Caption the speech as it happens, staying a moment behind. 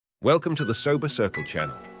Welcome to the Sober Circle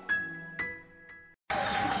channel.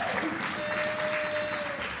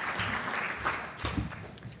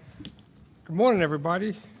 Good morning,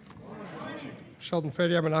 everybody. Good morning. Sheldon F,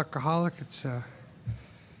 I'm an alcoholic. It's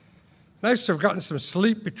nice to have gotten some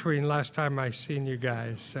sleep between last time I seen you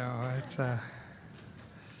guys. So it's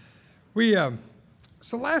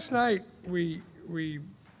so last night we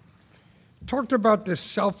talked about this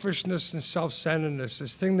selfishness and self-centeredness,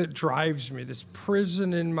 this thing that drives me, this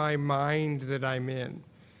prison in my mind that I'm in.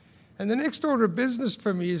 And the next order of business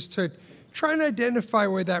for me is to try and identify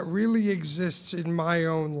where that really exists in my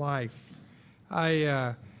own life.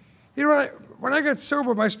 When I got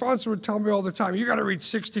sober, my sponsor would tell me all the time, you got to read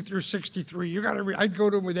 60 through 63. You got to read. I'd go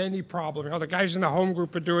to him with any problem. You know, the guys in the home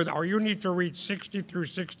group would do it, or you need to read 60 through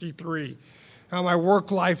 63. How my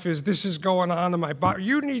work life is, this is going on in my body.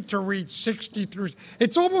 You need to read 60 through.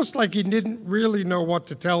 It's almost like he didn't really know what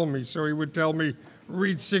to tell me, so he would tell me,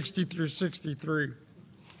 read 60 through 63.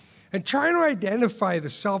 And trying to identify the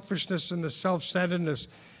selfishness and the self-centeredness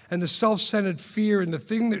and the self-centered fear and the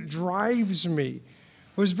thing that drives me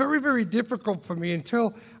was very, very difficult for me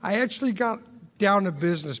until I actually got down to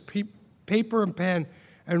business, paper and pen,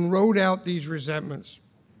 and wrote out these resentments.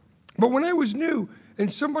 But when I was new, and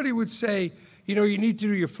somebody would say, you know, you need to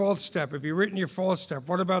do your fourth step. Have you written your fourth step?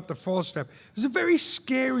 What about the fourth step? It was a very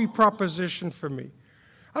scary proposition for me.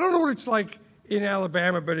 I don't know what it's like in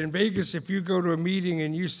Alabama, but in Vegas, if you go to a meeting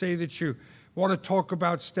and you say that you want to talk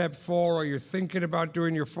about step 4 or you're thinking about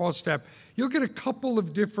doing your fourth step, you'll get a couple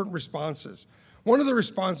of different responses. One of the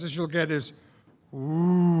responses you'll get is,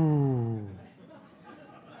 ooh,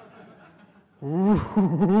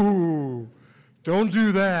 ooh, don't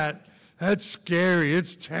do that. That's scary.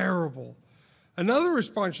 It's terrible. Another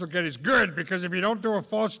response you'll get is good, because if you don't do a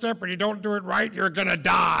fourth step and you don't do it right, you're going to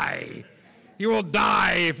die. You will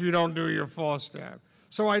die if you don't do your fourth step.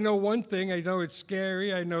 So I know one thing. I know it's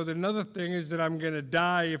scary. I know that another thing is that I'm going to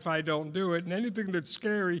die if I don't do it. And anything that's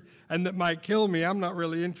scary and that might kill me, I'm not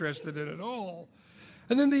really interested in at all.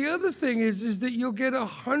 And then the other thing is that you'll get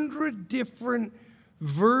 100 different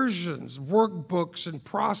versions, workbooks and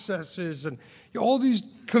processes and all these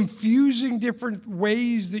confusing different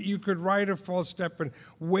ways that you could write a fourth step and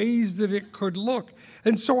ways that it could look.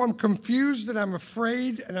 And so I'm confused and I'm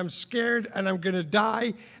afraid and I'm scared and I'm going to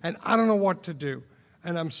die and I don't know what to do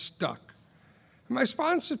and I'm stuck. And my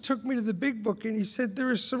sponsor took me to the big book and he said there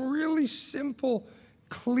are some really simple,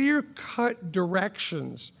 clear-cut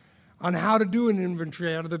directions on how to do an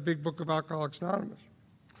inventory out of the big book of Alcoholics Anonymous.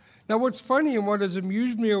 Now, what's funny and what has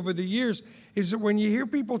amused me over the years is that when you hear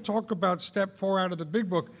people talk about step 4 out of the big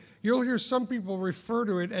book, you'll hear some people refer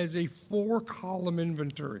to it as a 4-column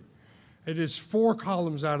inventory. It is 4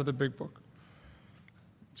 columns out of the big book.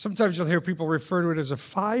 Sometimes you'll hear people refer to it as a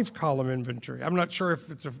 5-column inventory. I'm not sure if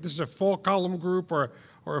this is a 4-column group or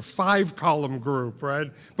a 5-column group, right?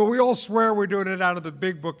 But we all swear we're doing it out of the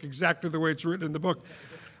big book exactly the way it's written in the book.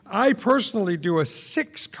 I personally do a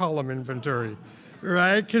 6-column inventory.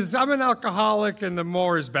 Right, because I'm an alcoholic, and the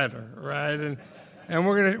more is better, right? And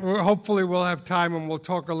hopefully we'll have time, and we'll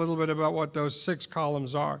talk a little bit about what those 6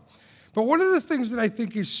 columns are. But one of the things that I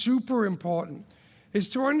think is super important is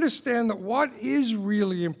to understand that what is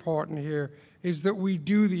really important here is that we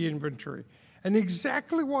do the inventory, and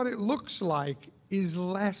exactly what it looks like is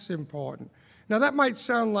less important. Now that might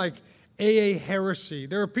sound like AA heresy.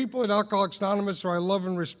 There are people at Alcoholics Anonymous who I love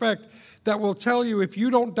and respect that will tell you if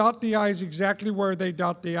you don't dot the I's exactly where they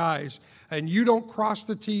dot the I's and you don't cross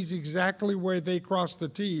the T's exactly where they cross the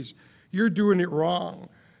T's, you're doing it wrong.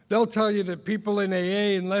 They'll tell you that people in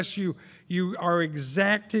AA, unless you are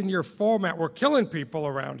exact in your format, we're killing people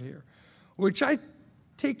around here, which I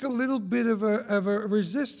take a little bit of a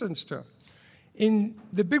resistance to. In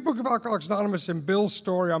the Big Book of Alcoholics Anonymous, in Bill's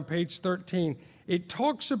story on page 13, it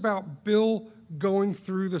talks about Bill going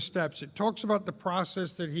through the steps. It talks about the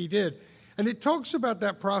process that he did. And it talks about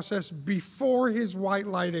that process before his white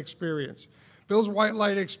light experience. Bill's white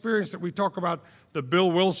light experience that we talk about, the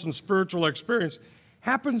Bill Wilson spiritual experience,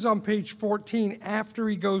 happens on page 14 after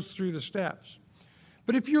he goes through the steps.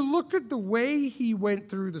 But if you look at the way he went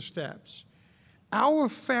through the steps, our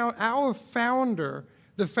founder,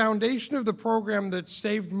 the foundation of the program that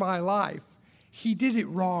saved my life, he did it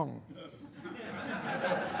wrong.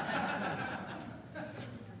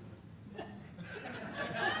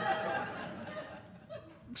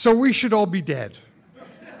 So we should all be dead.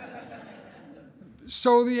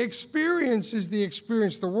 So the experience is the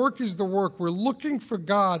experience. The work is the work. We're looking for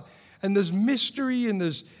God, and there's mystery and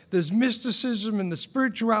there's mysticism, and the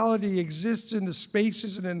spirituality exists in the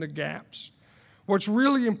spaces and in the gaps. What's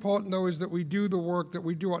really important, though, is that we do the work, that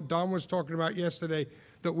we do what Don was talking about yesterday,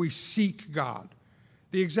 that we seek God.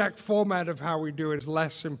 The exact format of how we do it is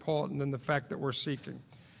less important than the fact that we're seeking.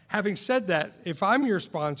 Having said that, if I'm your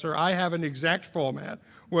sponsor, I have an exact format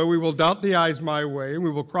where we will dot the I's my way and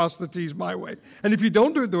we will cross the T's my way. And if you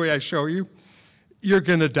don't do it the way I show you, you're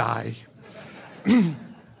going to die.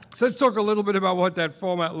 So let's talk a little bit about what that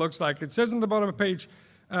format looks like. It says on the bottom of page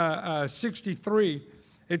 63,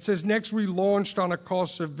 it says, next we launched on a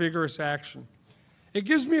course of vigorous action. It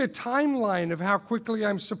gives me a timeline of how quickly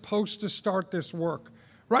I'm supposed to start this work.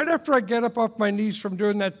 Right after I get up off my knees from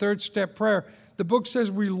doing that third step prayer, the book says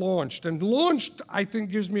we launched. And launched, I think,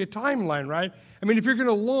 gives me a timeline, right? I mean, if you're going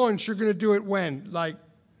to launch, you're going to do it when? Like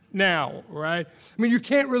now, right? I mean, you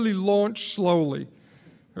can't really launch slowly,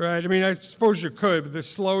 right? I mean, I suppose you could, but the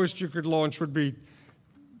slowest you could launch would be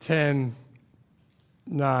 10,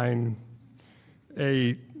 9,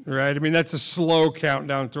 8, right? I mean, that's a slow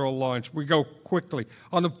countdown to a launch. We go quickly.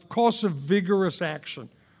 On the course of vigorous action,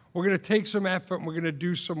 we're going to take some effort and we're going to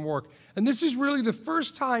do some work. And this is really the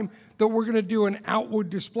first time that we're going to do an outward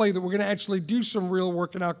display, that we're going to actually do some real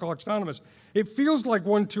work in Alcoholics Anonymous. It feels like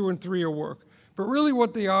 1, 2, and 3 are work. But really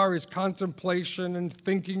what they are is contemplation and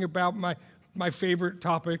thinking about my favorite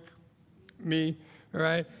topic, me,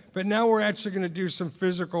 right? But now we're actually going to do some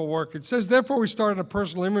physical work. It says, therefore, we start on a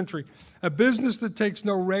personal inventory. A business that takes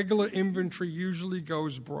no regular inventory usually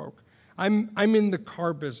goes broke. I'm in the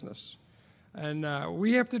car business. And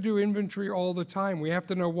we have to do inventory all the time. We have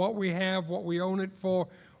to know what we have, what we own it for,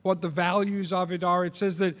 what the values of it are. It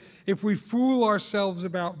says that if we fool ourselves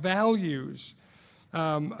about values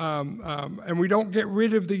and we don't get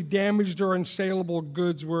rid of the damaged or unsaleable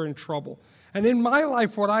goods, we're in trouble. And in my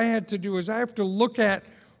life, what I had to do is I have to look at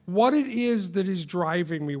what it is that is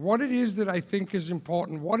driving me, what it is that I think is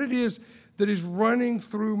important, what it is that is running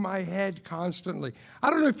through my head constantly. I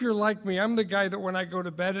don't know if you're like me. I'm the guy that when I go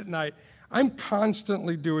to bed at night, I'm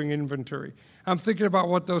constantly doing inventory. I'm thinking about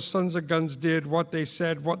what those sons of guns did, what they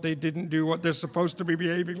said, what they didn't do, what they're supposed to be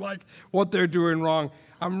behaving like, what they're doing wrong.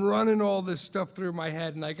 I'm running all this stuff through my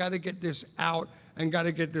head, and I got to get this out and got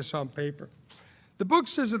to get this on paper. The book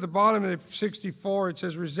says at the bottom of 64, it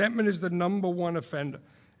says, resentment is the #1 offender.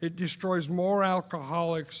 It destroys more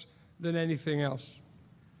alcoholics than anything else.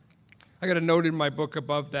 I got a note in my book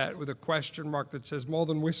above that with a question mark that says, more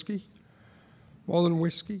than whiskey? More than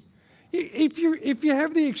whiskey? If you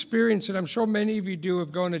have the experience, and I'm sure many of you do,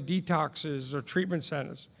 of going to detoxes or treatment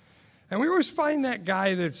centers, and we always find that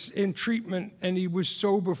guy that's in treatment and he was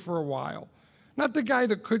sober for a while. Not the guy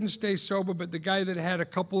that couldn't stay sober, but the guy that had a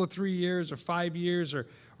couple of 3 years or 5 years or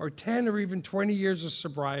 10 or even 20 years of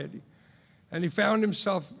sobriety. And he found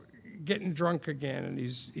himself getting drunk again, and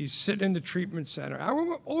he's sitting in the treatment center.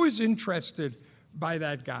 I'm always interested by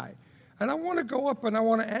that guy. And I want to go up and I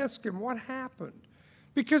want to ask him what happened.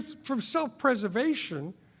 Because from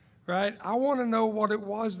self-preservation, right, I want to know what it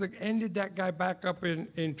was that ended that guy back up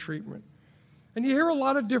in treatment. And you hear a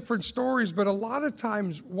lot of different stories, but a lot of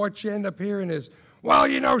times what you end up hearing is, well,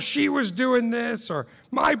 you know, she was doing this, or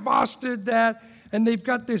my boss did that. And they've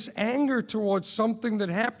got this anger towards something that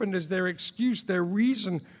happened as their excuse, their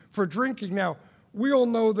reason for drinking. Now, we all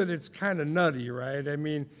know that it's kind of nutty, right? I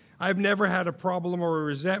mean, I've never had a problem or a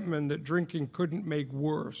resentment that drinking couldn't make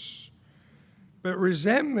worse. But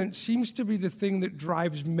resentment seems to be the thing that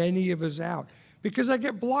drives many of us out. Because I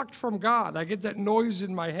get blocked from God. I get that noise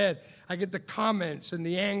in my head. I get the comments and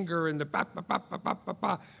the anger and the ba, ba, ba, ba, ba, ba,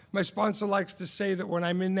 ba. My sponsor likes to say that when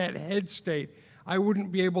I'm in that head state, I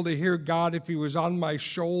wouldn't be able to hear God if he was on my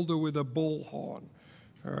shoulder with a bullhorn,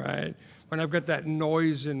 all right? When I've got that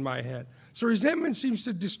noise in my head. So resentment seems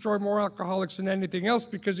to destroy more alcoholics than anything else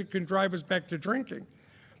because it can drive us back to drinking.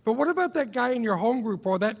 But what about that guy in your home group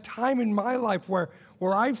or that time in my life where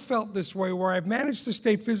I felt this way, where I've managed to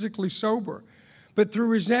stay physically sober, but through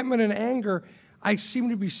resentment and anger, I seem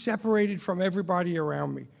to be separated from everybody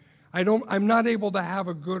around me. I'm not able to have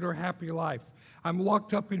a good or happy life. I'm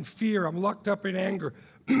locked up in fear. I'm locked up in anger,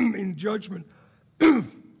 in judgment.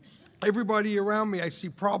 Everybody around me, I see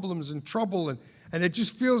problems and trouble, and it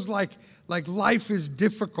just feels like life is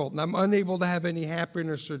difficult, and I'm unable to have any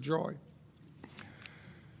happiness or joy.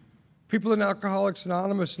 People in Alcoholics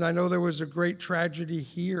Anonymous, and I know there was a great tragedy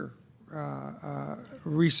here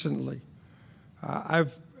recently.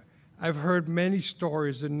 I've heard many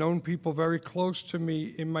stories and known people very close to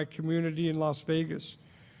me in my community in Las Vegas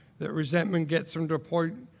that resentment gets them to a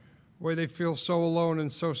point where they feel so alone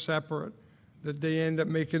and so separate that they end up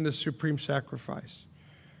making the supreme sacrifice.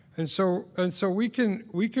 And so we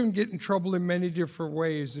can get in trouble in many different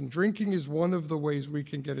ways, and drinking is one of the ways we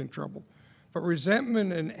can get in trouble. But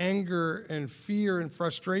resentment and anger and fear and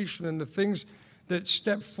frustration and the things that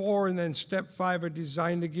step 4 and then step 5 are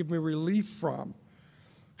designed to give me relief from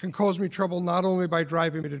can cause me trouble not only by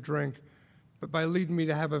driving me to drink, but by leading me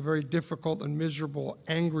to have a very difficult and miserable,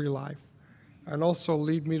 angry life, and also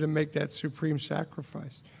lead me to make that supreme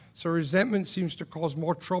sacrifice. So resentment seems to cause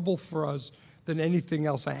more trouble for us than anything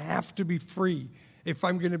else. I have to be free if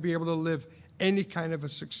I'm going to be able to live any kind of a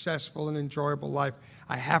successful and enjoyable life.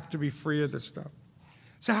 I have to be free of this stuff.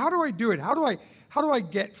 So how do I do it? How do I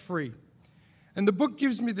get free? And the book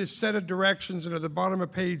gives me this set of directions, and at the bottom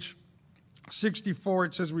of page 64,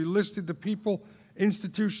 it says we listed the people,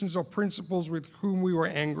 institutions, or principles with whom we were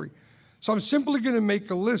angry. So I'm simply going to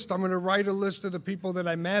make a list. I'm going to write a list of the people that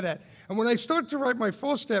I'm mad at. And when I start to write my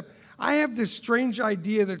 4-step, I have this strange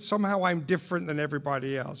idea that somehow I'm different than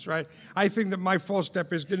everybody else, right? I think that my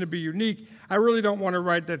 4-step is going to be unique. I really don't want to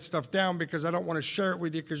write that stuff down because I don't want to share it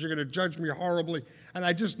with you because you're going to judge me horribly. And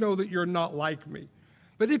I just know that you're not like me.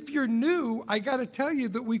 But if you're new, I got to tell you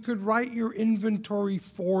that we could write your inventory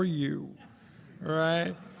for you,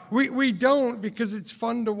 right? We don't because it's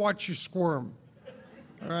fun to watch you squirm,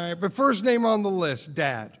 right? But first name on the list,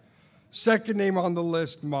 Dad. Second name on the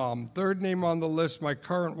list, Mom. Third name on the list, my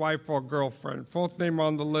current wife or girlfriend. Fourth name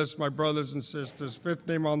on the list, my brothers and sisters. Fifth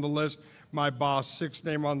name on the list, my boss. Sixth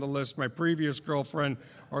name on the list, my previous girlfriend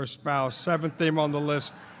or spouse. Seventh name on the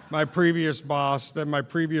list, my previous boss, then my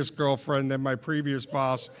previous girlfriend, then my previous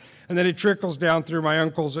boss. And then it trickles down through my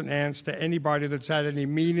uncles and aunts to anybody that's had any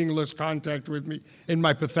meaningless contact with me in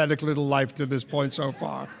my pathetic little life to this point so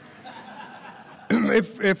far.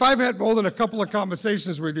 If I've had more than a couple of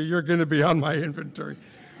conversations with you, you're going to be on my inventory.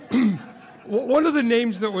 One of the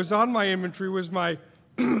names that was on my inventory was my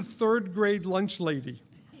 3rd grade lunch lady.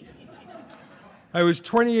 I was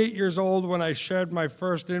 28 years old when I shared my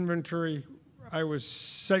first inventory. I was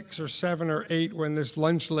 6 or 7 or 8 when this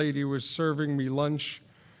lunch lady was serving me lunch.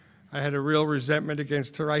 I had a real resentment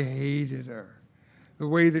against her. I hated her. The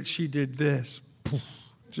way that she did this,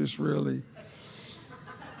 just really.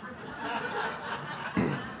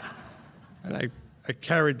 And I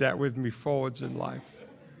carried that with me forwards in life.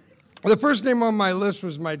 The first name on my list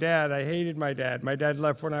was my dad. I hated my dad. My dad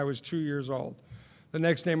left when I was 2 years old. The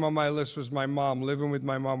next name on my list was my mom. Living with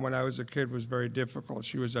my mom when I was a kid was very difficult.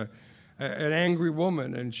 She was an angry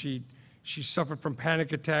woman, and she suffered from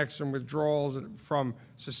panic attacks and withdrawals from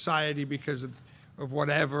society because of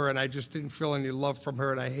whatever, and I just didn't feel any love from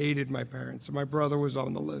her, and I hated my parents. And my brother was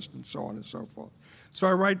on the list, and so on and so forth. So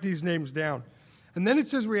I write these names down. And then it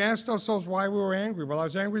says we asked ourselves why we were angry. Well, I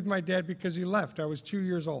was angry with my dad because he left. I was 2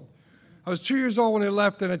 years old. I was 2 years old when he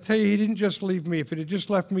left, and I tell you, he didn't just leave me. If it had just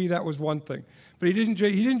left me, that was one thing. But he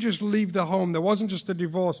didn't just leave the home. There wasn't just a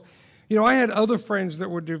divorce. You know, I had other friends that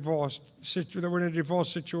were divorced, that were in a divorce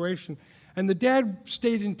situation, and the dad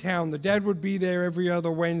stayed in town. The dad would be there every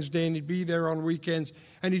other Wednesday, and he'd be there on weekends,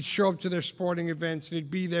 and he'd show up to their sporting events, and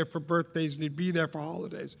he'd be there for birthdays, and he'd be there for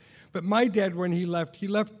holidays. But my dad, when he left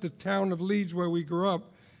the town of Leeds where we grew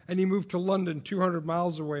up, and he moved to London, 200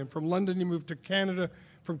 miles away. And from London, he moved to Canada.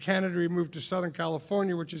 From Canada, he moved to Southern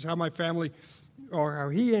California, which is how my family, or how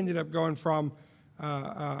he ended up going from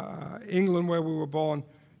England, where we were born,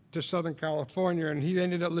 to Southern California. And he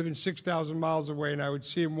ended up living 6,000 miles away, and I would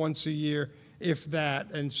see him once a year, if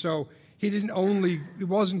that. And so it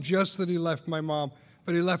wasn't just that he left my mom,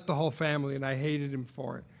 but he left the whole family, and I hated him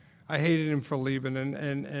for it. I hated him for leaving, and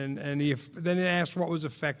then he asked what was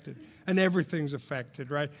affected, and everything's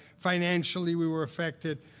affected, right? Financially, we were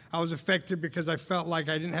affected. I was affected because I felt like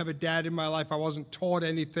I didn't have a dad in my life. I wasn't taught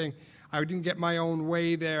anything. I didn't get my own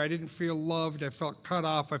way there. I didn't feel loved. I felt cut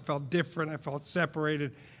off. I felt different. I felt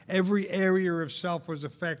separated. Every area of self was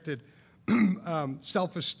affected.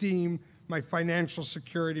 Self-esteem, my financial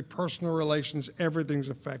security, personal relations, everything's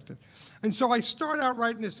affected. And so I start out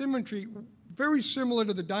writing this inventory very similar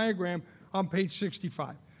to the diagram on page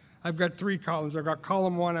 65. I've got 3 columns. I've got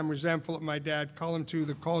column 1, I'm resentful at my dad. Column 2,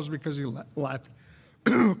 the cause because he left.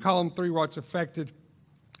 Column 3, what's affected.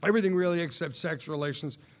 Everything really except sex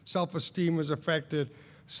relations. Self-esteem was affected.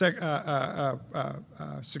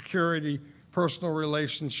 Security, personal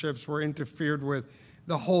relationships were interfered with.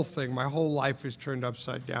 The whole thing, my whole life is turned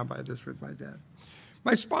upside down by this with my dad.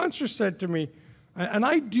 My sponsor said to me, and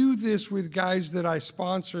I do this with guys that I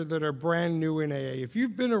sponsor that are brand new in AA. If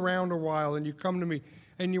you've been around a while and you come to me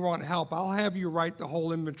and you want help, I'll have you write the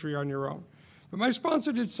whole inventory on your own. But my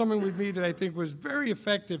sponsor did something with me that I think was very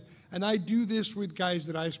effective, and I do this with guys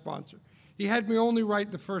that I sponsor. He had me only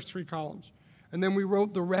write the first 3 columns, and then we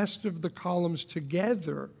wrote the rest of the columns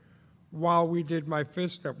together while we did my 5th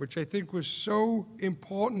step, which I think was so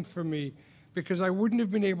important for me because I wouldn't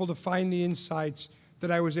have been able to find the insights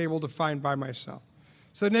that I was able to find by myself.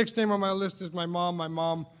 So the next name on my list is my mom. My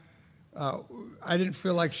mom, I didn't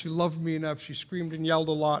feel like she loved me enough. She screamed and yelled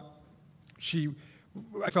a lot.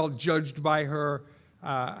 I felt judged by her.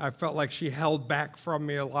 I felt like she held back from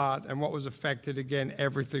me a lot. And what was affected, again,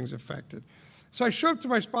 everything's affected. So I show up to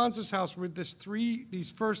my sponsor's house with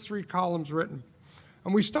these first 3 columns written.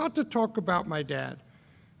 And we start to talk about my dad.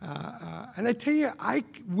 And I tell you, I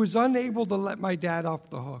was unable to let my dad off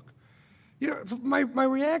the hook. You know, my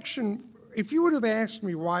reaction, if you would have asked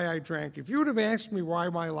me why I drank, if you would have asked me why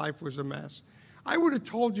my life was a mess, I would have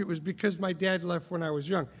told you it was because my dad left when I was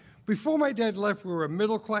young. Before my dad left, we were a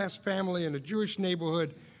middle-class family in a Jewish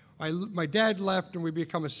neighborhood. My dad left, and we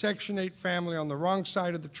become a Section 8 family on the wrong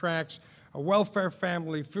side of the tracks, a welfare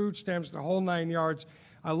family, food stamps, the whole 9 yards.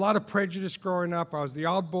 A lot of prejudice growing up. I was the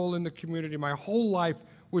oddball in the community. My whole life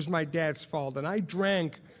was my dad's fault, and I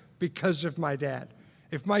drank because of my dad.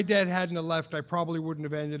 If my dad hadn't have left, I probably wouldn't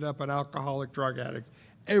have ended up an alcoholic drug addict.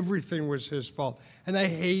 Everything was his fault, and I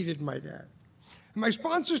hated my dad. And my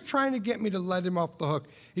sponsor's trying to get me to let him off the hook.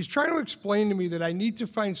 He's trying to explain to me that I need to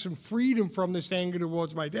find some freedom from this anger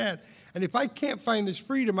towards my dad, and if I can't find this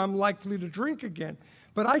freedom, I'm likely to drink again.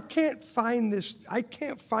 But I can't find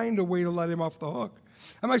a way to let him off the hook.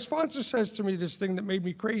 And my sponsor says to me this thing that made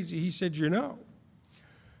me crazy. He said, you know,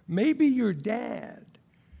 maybe your dad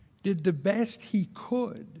did the best he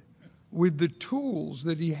could with the tools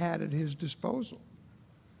that he had at his disposal.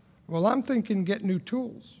 Well, I'm thinking get new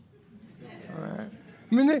tools. All right?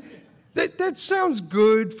 I mean, that sounds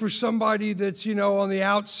good for somebody that's, you know, on the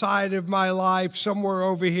outside of my life, somewhere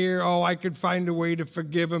over here. Oh, I could find a way to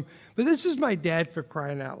forgive him. But this is my dad, for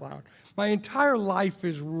crying out loud. My entire life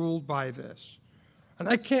is ruled by this. And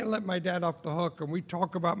I can't let my dad off the hook. And we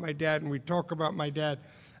talk about my dad, and we talk about my dad,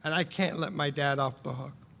 and I can't let my dad off the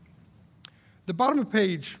hook. The bottom of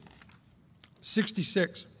page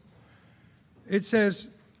 66, it says,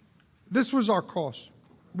 this was our cause.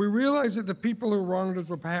 We realized that the people who wronged us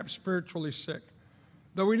were perhaps spiritually sick.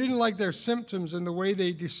 Though we didn't like their symptoms and the way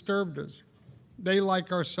they disturbed us, they,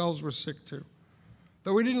 like ourselves, were sick too.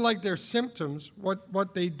 Though we didn't like their symptoms,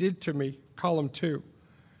 what they did to me, column 2,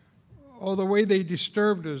 or the way they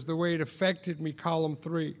disturbed us, the way it affected me, column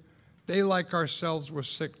 3, they, like ourselves, were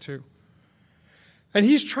sick too. And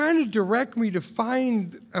he's trying to direct me to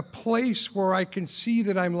find a place where I can see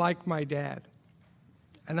that I'm like my dad.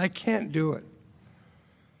 And I can't do it.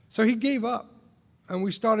 So he gave up, and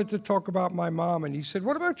we started to talk about my mom, and he said,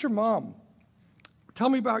 what about your mom? Tell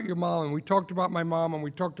me about your mom. And we talked about my mom, and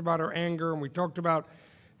we talked about her anger, and we talked about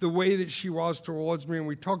the way that she was towards me, and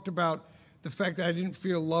we talked about the fact that I didn't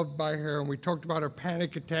feel loved by her, and we talked about her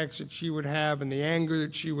panic attacks that she would have and the anger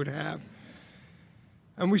that she would have.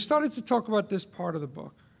 And we started to talk about this part of the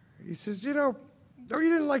book. He says, you know, though you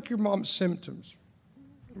didn't like your mom's symptoms,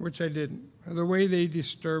 which I didn't, or the way they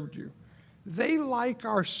disturbed you, they, like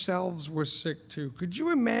ourselves, were sick too. Could you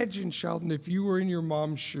imagine, Sheldon, if you were in your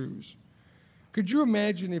mom's shoes? Could you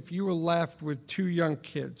imagine if you were left with 2 young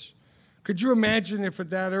kids? Could you imagine if at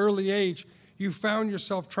that early age you found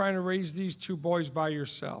yourself trying to raise these 2 boys by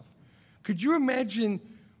yourself? Could you imagine,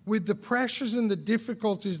 with the pressures and the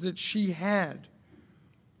difficulties that she had,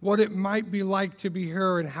 what it might be like to be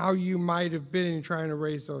her and how you might have been in trying to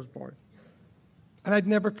raise those boys? And I'd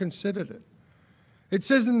never considered it. It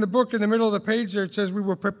says in the book, in the middle of the page there, it says we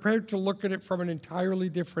were prepared to look at it from an entirely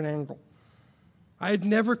different angle. I had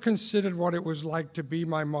never considered what it was like to be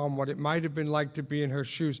my mom, what it might have been like to be in her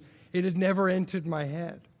shoes. It had never entered my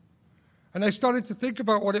head. And I started to think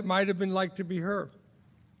about what it might have been like to be her.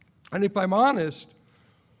 And if I'm honest,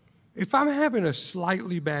 if I'm having a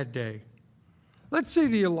slightly bad day, let's say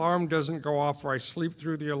the alarm doesn't go off or I sleep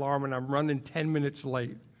through the alarm and I'm running 10 minutes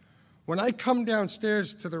late. When I come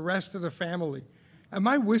downstairs to the rest of the family, am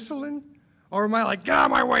I whistling? Or am I like, get out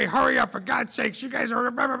of my way, hurry up, for God's sakes, you guys are...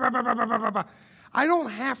 Blah, blah, blah, blah, blah, blah, blah. I don't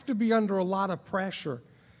have to be under a lot of pressure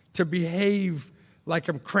to behave like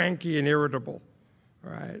I'm cranky and irritable.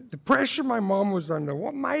 Right? The pressure my mom was under,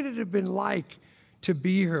 what might it have been like to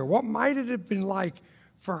be her? What might it have been like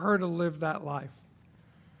for her to live that life?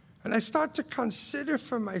 And I start to consider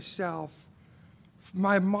for myself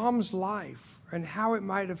my mom's life and how it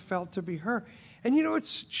might have felt to be her. And you know,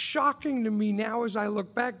 it's shocking to me now as I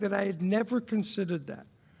look back that I had never considered that.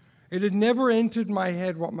 It had never entered my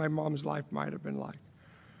head what my mom's life might have been like.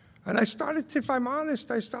 And I started to, if I'm honest,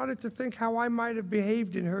 I started to think how I might have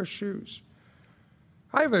behaved in her shoes.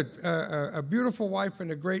 I have a beautiful wife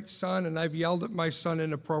and a great son, and I've yelled at my son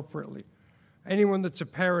inappropriately. Anyone that's a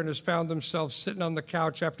parent has found themselves sitting on the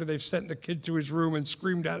couch after they've sent the kid to his room and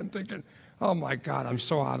screamed at him thinking, oh my God, I'm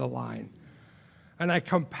so out of line. And I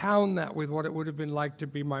compound that with what it would have been like to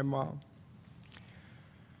be my mom.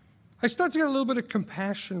 I start to get a little bit of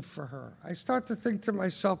compassion for her. I start to think to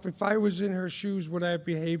myself, if I was in her shoes, would I have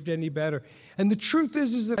behaved any better? And the truth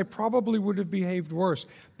is that I probably would have behaved worse,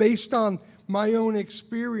 based on my own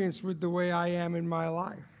experience with the way I am in my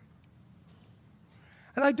life.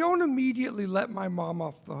 And I don't immediately let my mom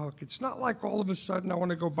off the hook. It's not like all of a sudden I want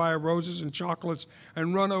to go buy her roses and chocolates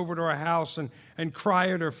and run over to her house and cry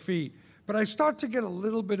at her feet. But I start to get a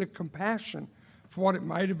little bit of compassion for what it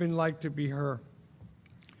might have been like to be her.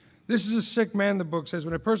 This is a sick man, the book says.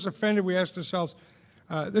 When a person offended, we ask ourselves,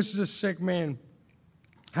 this is a sick man.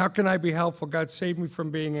 How can I be helpful? God, save me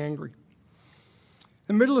from being angry. In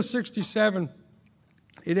the middle of 67,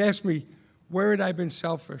 it asked me, where had I been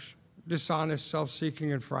selfish, dishonest,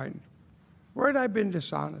 self-seeking, and frightened? Where had I been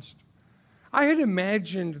dishonest? I had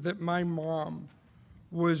imagined that my mom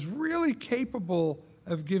was really capable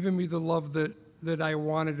of giving me the love that I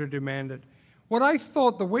wanted or demanded. What I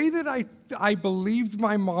thought, the way that I believed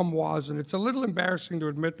my mom was, and it's a little embarrassing to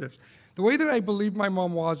admit this, the way that I believed my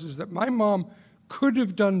mom was is that my mom could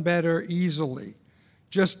have done better easily,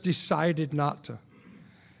 just decided not to.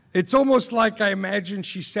 It's almost like I imagined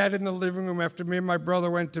she sat in the living room after me and my brother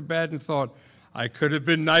went to bed and thought, I could have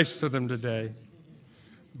been nice to them today,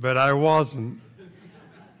 but I wasn't.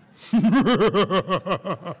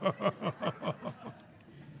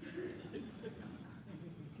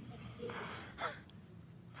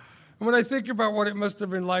 When I think about what it must have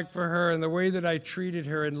been like for her and the way that I treated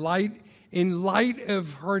her in light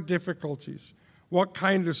of her difficulties, what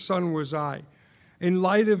kind of son was I? In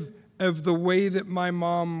light of the way that my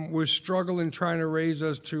mom was struggling trying to raise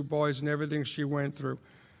us two boys and everything she went through,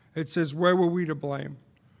 it says, where were we to blame?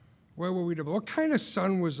 Where were we to blame? What kind of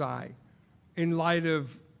son was I in light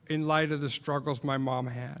of the struggles my mom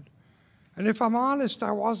had? And if I'm honest, I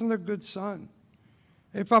wasn't a good son.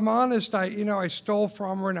 If I'm honest, I stole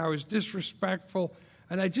from her and I was disrespectful,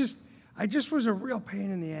 and I just was a real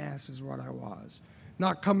pain in the ass is what I was.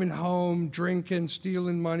 Not coming home, drinking,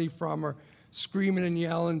 stealing money from her, screaming and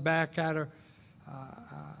yelling back at her.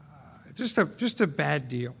 Just a bad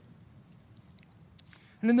deal.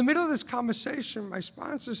 And in the middle of this conversation, my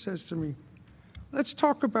sponsor says to me, let's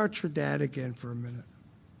talk about your dad again for a minute.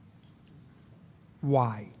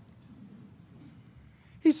 Why?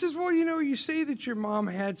 He says, well, you say that your mom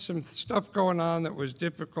had some stuff going on that was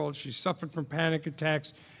difficult. She suffered from panic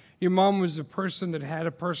attacks. Your mom was a person that had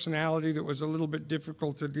a personality that was a little bit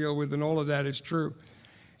difficult to deal with, and all of that is true.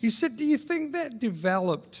 He said, do you think that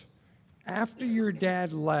developed after your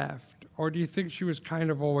dad left, or do you think she was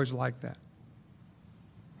kind of always like that?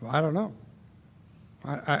 Well, I don't know.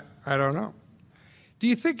 I don't know. Do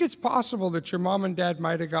you think it's possible that your mom and dad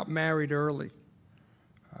might have got married early?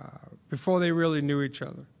 Before they really knew each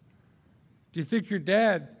other? Do you think your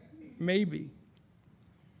dad, maybe,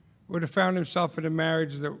 would have found himself in a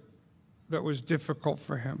marriage that was difficult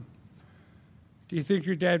for him? Do you think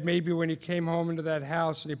your dad, maybe when he came home into that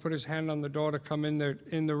house and he put his hand on the door to come in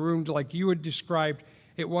the room like you had described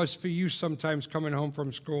it was for you sometimes coming home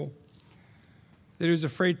from school, that he was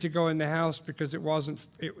afraid to go in the house because there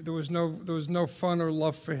was no fun or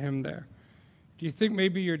love for him there? Do you think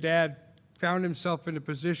maybe your dad found himself in a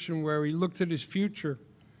position where he looked at his future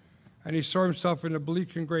and he saw himself in a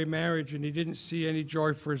bleak and gray marriage and he didn't see any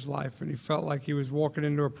joy for his life and he felt like he was walking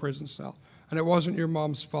into a prison cell? And it wasn't your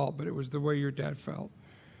mom's fault, but it was the way your dad felt.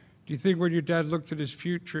 Do you think when your dad looked at his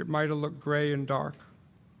future, it might have looked gray and dark?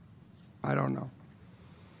 I don't know.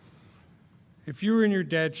 If you were in your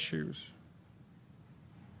dad's shoes,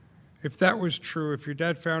 if that was true, if your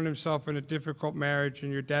dad found himself in a difficult marriage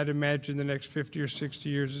and your dad imagined the next 50 or 60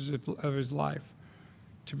 years of his life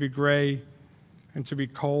to be gray and to be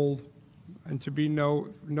cold and to be no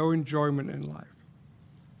enjoyment in life,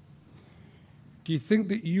 do you think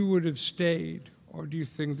that you would have stayed, or do you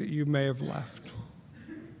think that you may have left?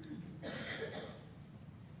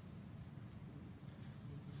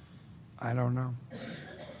 I don't know.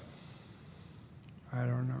 I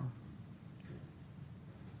don't know.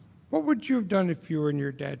 What would you have done if you were in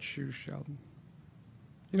your dad's shoes, Sheldon?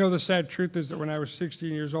 The sad truth is that when I was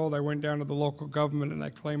 16 years old, I went down to the local government and I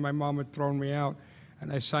claimed my mom had thrown me out,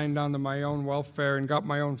 and I signed on to my own welfare and got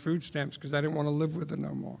my own food stamps because I didn't want to live with her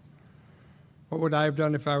no more. What would I have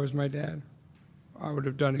done if I was my dad? I would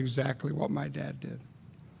have done exactly what my dad did.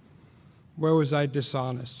 Where was I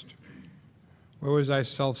dishonest? Where was I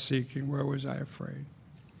self-seeking? Where was I afraid?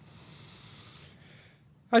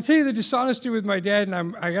 I tell you, the dishonesty with my dad,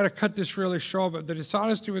 and I got to cut this really short, but the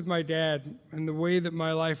dishonesty with my dad and the way that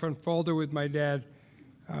my life unfolded with my dad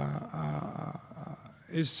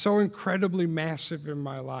is so incredibly massive in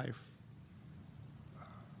my life.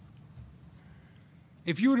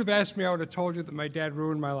 If you would have asked me, I would have told you that my dad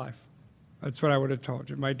ruined my life. That's what I would have told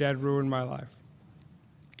you. My dad ruined my life.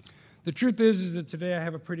 The truth is that today I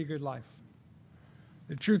have a pretty good life.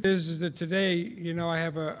 The truth is that today, you know, I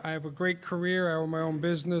have a great career. I own my own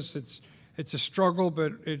business. It's a struggle,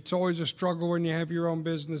 but it's always a struggle when you have your own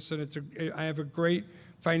business, and I have a great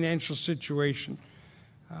financial situation.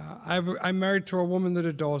 I'm married to a woman that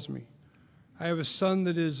adores me. I have a son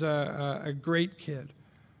that is a great kid.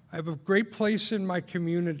 I have a great place in my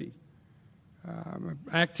community. I'm an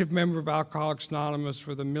active member of Alcoholics Anonymous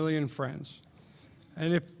with 1 million friends.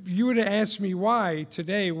 And if you were to ask me why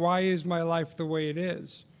today, why is my life the way it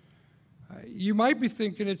is? You might be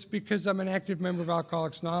thinking it's because I'm an active member of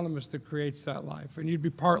Alcoholics Anonymous that creates that life, and you'd be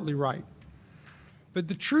partly right. But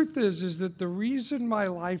the truth is that the reason my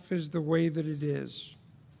life is the way that it is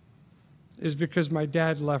because my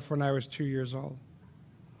dad left when I was 2 years old.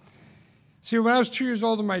 See, when I was 2 years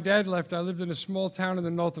old and my dad left, I lived in a small town in the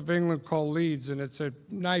north of England called Leeds, and it's a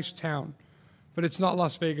nice town, but it's not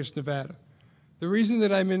Las Vegas, Nevada. The reason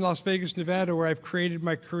that I'm in Las Vegas, Nevada, where I've created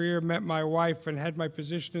my career, met my wife, and had my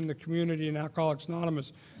position in the community in Alcoholics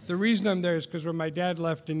Anonymous, the reason I'm there is because when my dad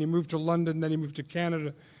left and he moved to London, then he moved to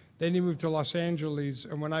Canada, then he moved to Los Angeles,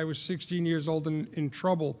 and when I was 16 years old and in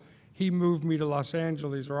trouble, he moved me to Los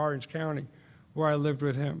Angeles or Orange County, where I lived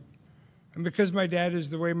with him. And because my dad is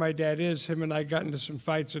the way my dad is, him and I got into some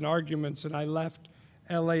fights and arguments, and I left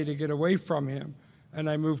LA to get away from him, and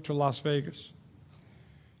I moved to Las Vegas.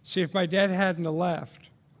 See, if my dad hadn't left,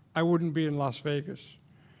 I wouldn't be in Las Vegas.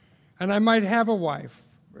 And I might have a wife,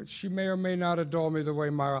 but she may or may not adore me the way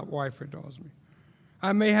my wife adores me.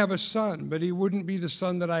 I may have a son, but he wouldn't be the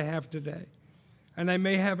son that I have today. And I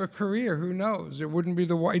may have a career, who knows? It wouldn't be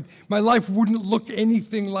my life wouldn't look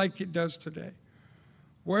anything like it does today.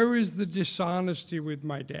 Where is the dishonesty with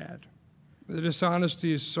my dad? The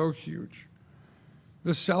dishonesty is so huge.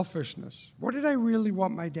 The selfishness. What did I really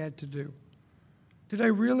want my dad to do? Did I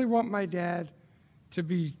really want my dad to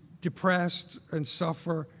be depressed and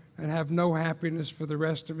suffer and have no happiness for the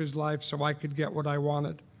rest of his life so I could get what I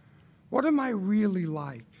wanted? What am I really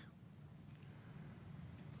like?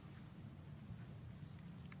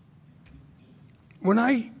 When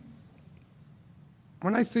I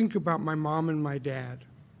think about my mom and my dad,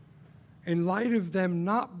 in light of them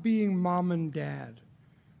not being mom and dad,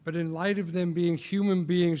 but in light of them being human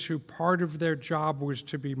beings who part of their job was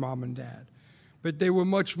to be mom and dad, but they were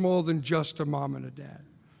much more than just a mom and a dad,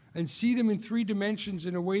 and see them in 3 dimensions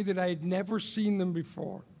in a way that I had never seen them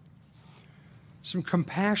before. Some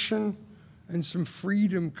compassion and some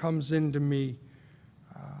freedom comes into me,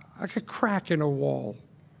 like a crack in a wall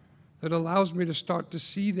that allows me to start to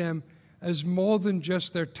see them as more than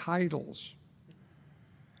just their titles.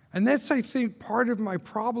 And that's, I think, part of my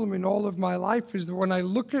problem in all of my life is that when I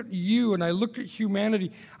look at you and I look at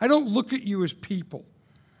humanity, I don't look at you as people.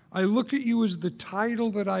 I look at you as the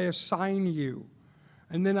title that I assign you,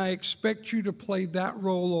 and then I expect you to play that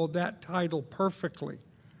role or that title perfectly.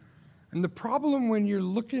 And the problem when you're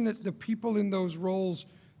looking at the people in those roles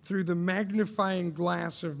through the magnifying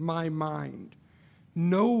glass of my mind,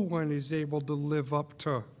 no one is able to live up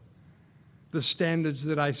to the standards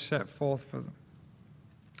that I set forth for them.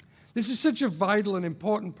 This is such a vital and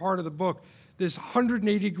important part of the book, this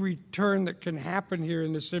 180-degree turn that can happen here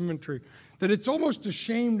in this inventory, that it's almost a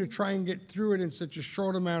shame to try and get through it in such a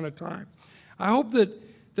short amount of time. I hope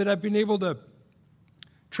that I've been able to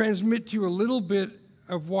transmit to you a little bit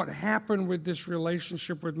of what happened with this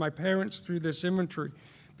relationship with my parents through this inventory,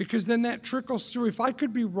 because then that trickles through. If I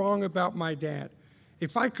could be wrong about my dad,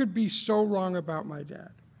 if I could be so wrong about my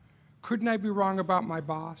dad, couldn't I be wrong about my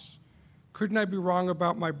boss? Couldn't I be wrong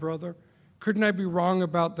about my brother? Couldn't I be wrong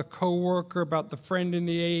about the coworker, about the friend in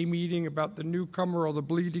the AA meeting, about the newcomer or the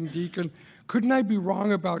bleeding deacon? Couldn't I be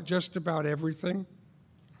wrong about just about everything?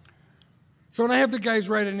 So when I have the guys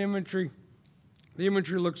write an inventory, the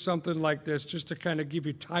inventory looks something like this, just to kind of give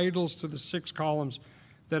you titles to the 6 columns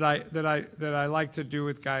that I like to do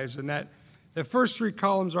with guys. And that the first 3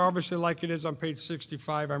 columns are obviously like it is on page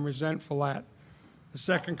 65. I'm resentful at. The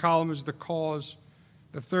second column is the cause.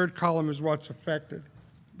 The third column is what's affected.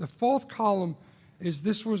 The fourth column is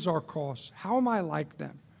this was our cause. How am I like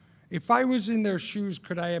them? If I was in their shoes,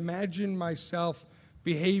 could I imagine myself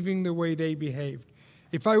behaving the way they behaved?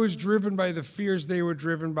 If I was driven by the fears they were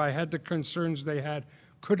driven by, had the concerns they had,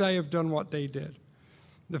 could I have done what they did?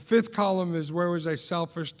 The fifth column is where was I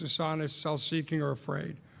selfish, dishonest, self-seeking, or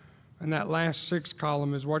afraid? And that last 6th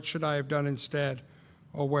column is what should I have done instead,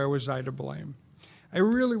 or where was I to blame? I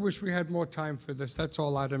really wish we had more time for this. That's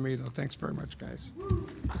all out of me, though. Thanks very much, guys.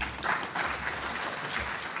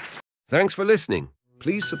 Thanks for listening.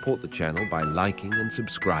 Please support the channel by liking and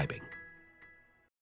subscribing.